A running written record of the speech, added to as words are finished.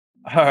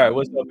All right,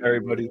 what's up,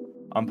 everybody?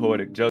 I'm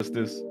Poetic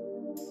Justice.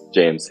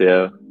 James,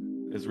 yeah.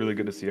 It's really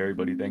good to see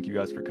everybody. Thank you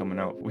guys for coming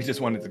out. We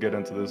just wanted to get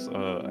into this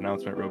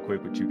announcement real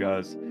quick with you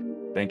guys.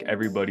 Thank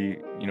everybody,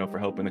 for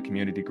helping the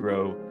community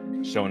grow,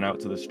 showing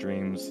out to the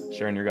streams,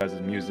 sharing your guys'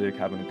 music,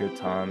 having a good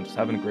time, just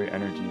having a great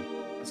energy.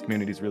 This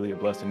community is really a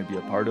blessing to be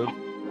a part of,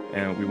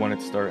 and we wanted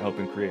to start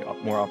helping create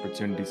more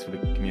opportunities for the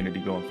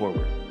community going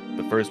forward.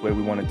 The first way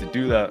we wanted to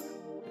do that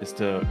is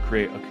to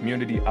create a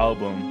community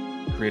album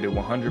created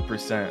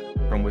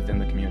 100% from within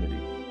the community.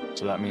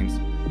 So that means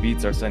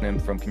beats are sent in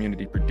from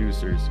community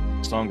producers,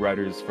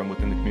 songwriters from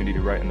within the community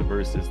writing the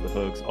verses, the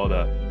hooks, all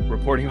that.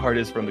 Reporting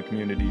artists from the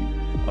community,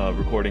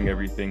 recording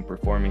everything,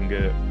 performing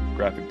it,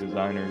 graphic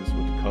designers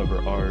with the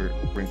cover art,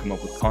 we're gonna come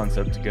up with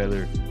concept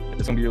together.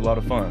 It's gonna be a lot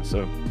of fun.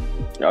 So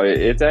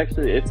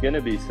It's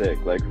gonna be sick,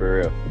 like for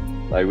real.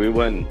 Like we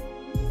wouldn't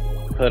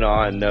put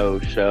on no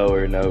show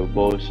or no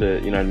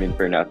bullshit, you know what I mean,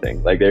 for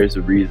nothing. Like there's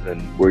a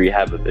reason we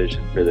have a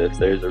vision for this.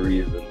 There's a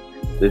reason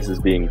this is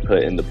being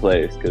put into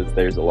place because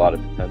there's a lot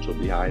of potential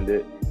behind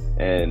it.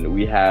 And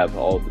we have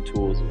all the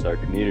tools with our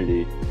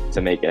community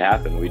to make it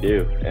happen. We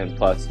do. And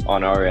plus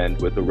on our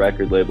end with the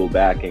record label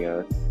backing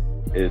us,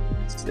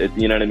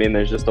 you know what I mean?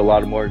 There's just a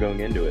lot more going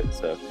into it.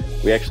 So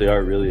we actually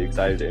are really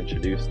excited to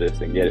introduce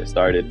this and get it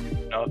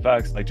started. No,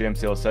 facts, like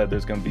JMCL said,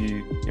 there's going to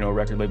be, a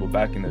record label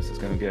backing this. It's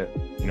going to get,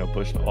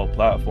 pushed to all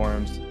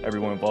platforms.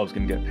 Everyone involved is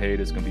going to get paid.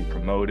 It's going to be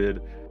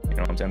promoted. You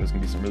know what I'm saying? There's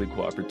going to be some really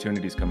cool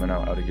opportunities coming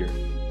out of here.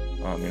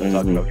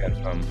 Talking about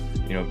getting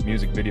some,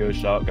 music video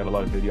shop, got a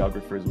lot of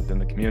videographers within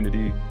the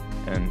community,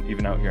 and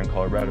even out here in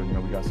Colorado,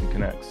 we got some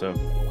connects. So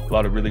a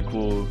lot of really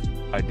cool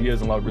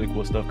ideas and a lot of really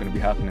cool stuff going to be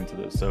happening to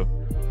this. So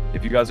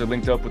if you guys are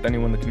linked up with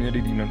anyone in the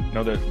community,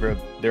 know that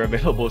they're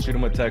available, shoot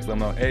them a text, let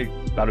them know, hey,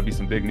 about to be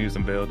some big news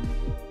unveiled.